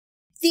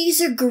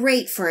These are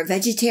great for a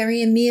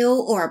vegetarian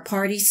meal or a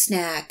party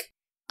snack.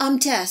 I'm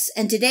Tess,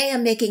 and today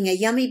I'm making a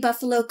yummy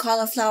buffalo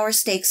cauliflower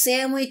steak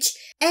sandwich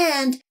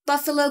and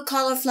buffalo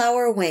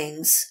cauliflower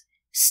wings.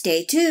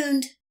 Stay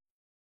tuned.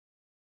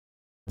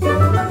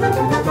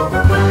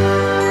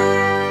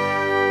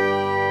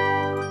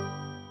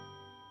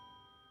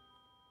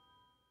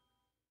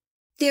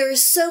 There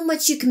is so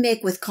much you can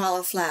make with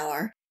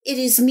cauliflower. It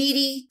is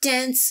meaty,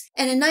 dense,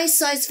 and a nice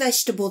sized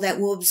vegetable that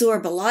will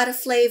absorb a lot of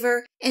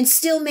flavor and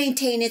still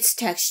maintain its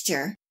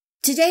texture.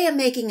 Today I'm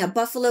making a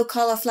buffalo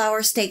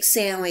cauliflower steak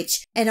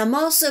sandwich, and I'm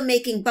also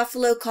making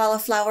buffalo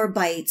cauliflower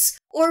bites,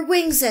 or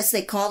wings as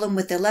they call them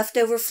with the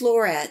leftover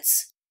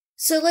florets.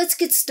 So let's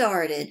get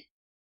started.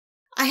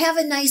 I have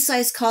a nice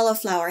sized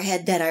cauliflower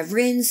head that I've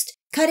rinsed,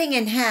 cutting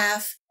in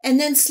half, and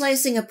then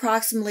slicing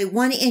approximately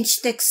 1-inch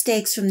thick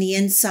steaks from the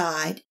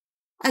inside.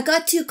 I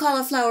got 2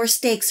 cauliflower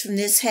steaks from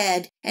this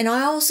head, and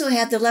I also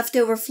have the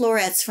leftover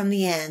florets from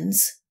the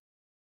ends.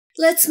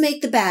 Let's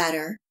make the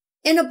batter.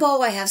 In a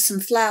bowl I have some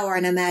flour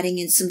and I'm adding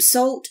in some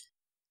salt,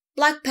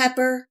 black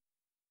pepper,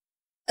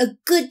 a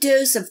good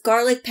dose of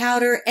garlic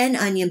powder and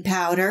onion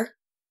powder,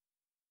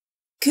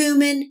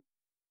 cumin,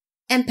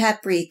 and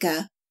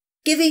paprika,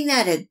 giving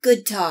that a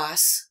good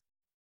toss.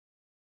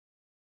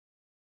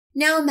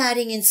 Now I'm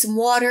adding in some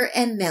water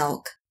and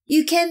milk.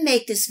 You can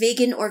make this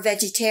vegan or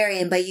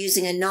vegetarian by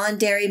using a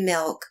non-dairy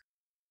milk,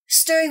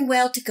 stirring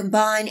well to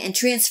combine and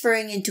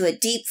transferring into a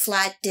deep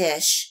flat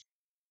dish.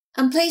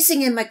 I'm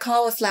placing in my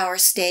cauliflower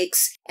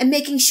steaks and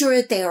making sure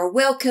that they are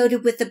well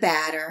coated with the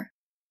batter.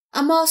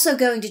 I'm also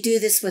going to do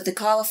this with the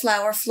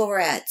cauliflower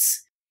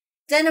florets.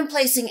 Then I'm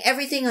placing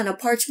everything on a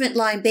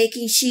parchment-lined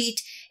baking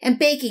sheet and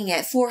baking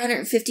at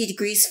 450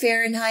 degrees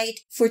Fahrenheit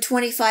for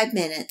 25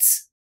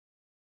 minutes.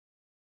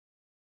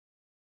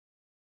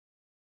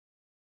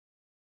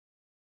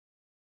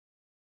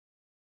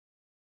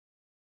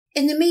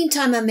 In the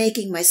meantime, I'm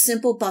making my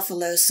simple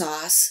buffalo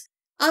sauce.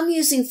 I'm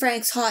using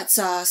Frank's hot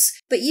sauce,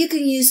 but you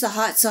can use the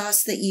hot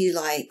sauce that you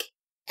like,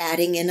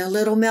 adding in a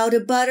little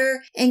melted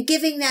butter and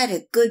giving that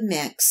a good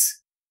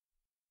mix.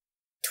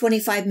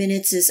 25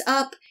 minutes is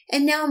up,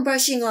 and now I'm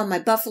brushing on my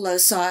buffalo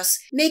sauce,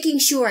 making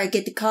sure I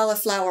get the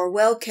cauliflower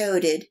well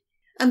coated.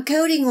 I'm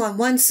coating on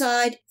one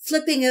side,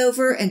 flipping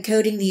over, and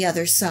coating the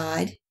other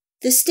side.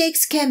 The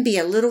steaks can be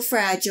a little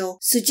fragile,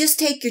 so just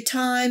take your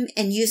time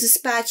and use a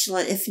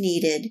spatula if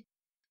needed.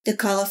 The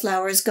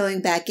cauliflower is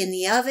going back in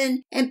the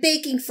oven and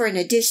baking for an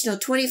additional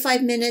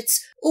 25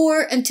 minutes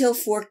or until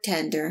fork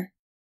tender.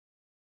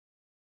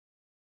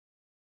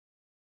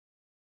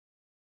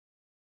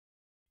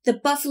 The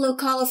buffalo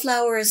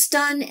cauliflower is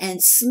done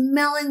and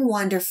smelling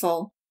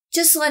wonderful,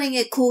 just letting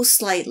it cool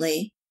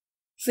slightly.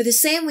 For the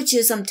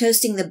sandwiches, I'm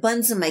toasting the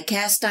buns in my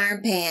cast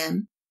iron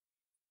pan,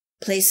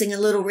 placing a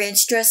little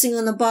ranch dressing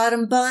on the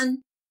bottom bun,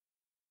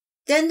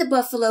 then the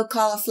buffalo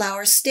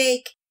cauliflower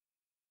steak,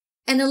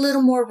 and a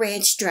little more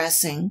ranch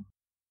dressing.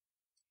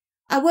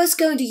 I was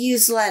going to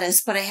use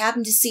lettuce, but I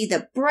happened to see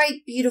the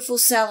bright, beautiful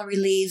celery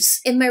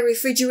leaves in my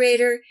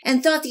refrigerator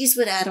and thought these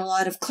would add a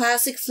lot of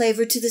classic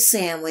flavor to the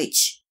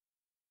sandwich.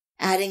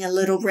 Adding a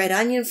little red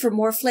onion for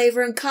more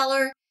flavor and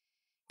color,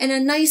 and a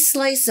nice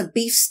slice of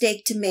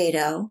beefsteak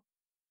tomato.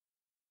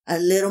 A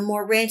little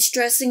more ranch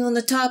dressing on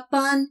the top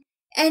bun,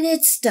 and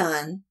it's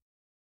done.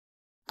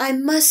 I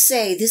must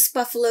say, this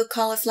buffalo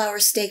cauliflower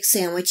steak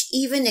sandwich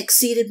even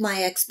exceeded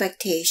my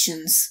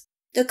expectations.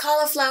 The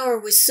cauliflower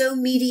was so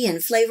meaty and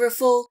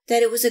flavorful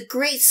that it was a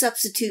great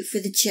substitute for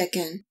the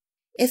chicken.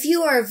 If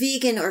you are a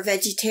vegan or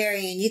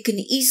vegetarian, you can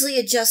easily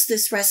adjust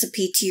this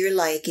recipe to your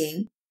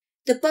liking.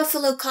 The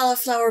buffalo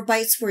cauliflower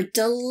bites were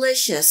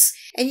delicious,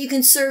 and you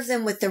can serve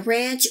them with the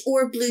ranch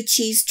or blue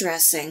cheese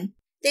dressing.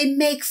 They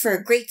make for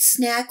a great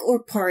snack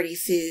or party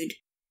food.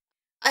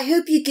 I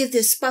hope you give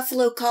this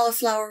buffalo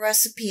cauliflower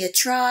recipe a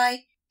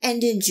try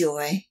and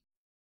enjoy.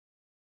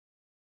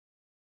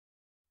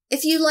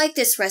 If you like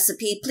this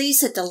recipe,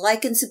 please hit the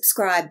like and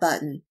subscribe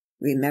button.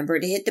 Remember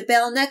to hit the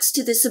bell next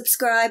to the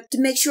subscribe to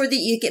make sure that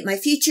you get my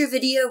future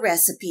video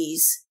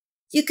recipes.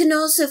 You can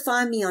also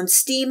find me on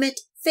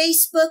Steemit,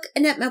 Facebook,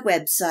 and at my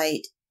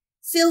website.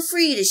 Feel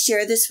free to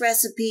share this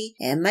recipe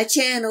and my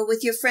channel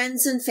with your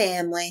friends and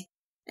family.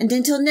 And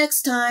until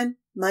next time,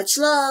 much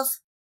love!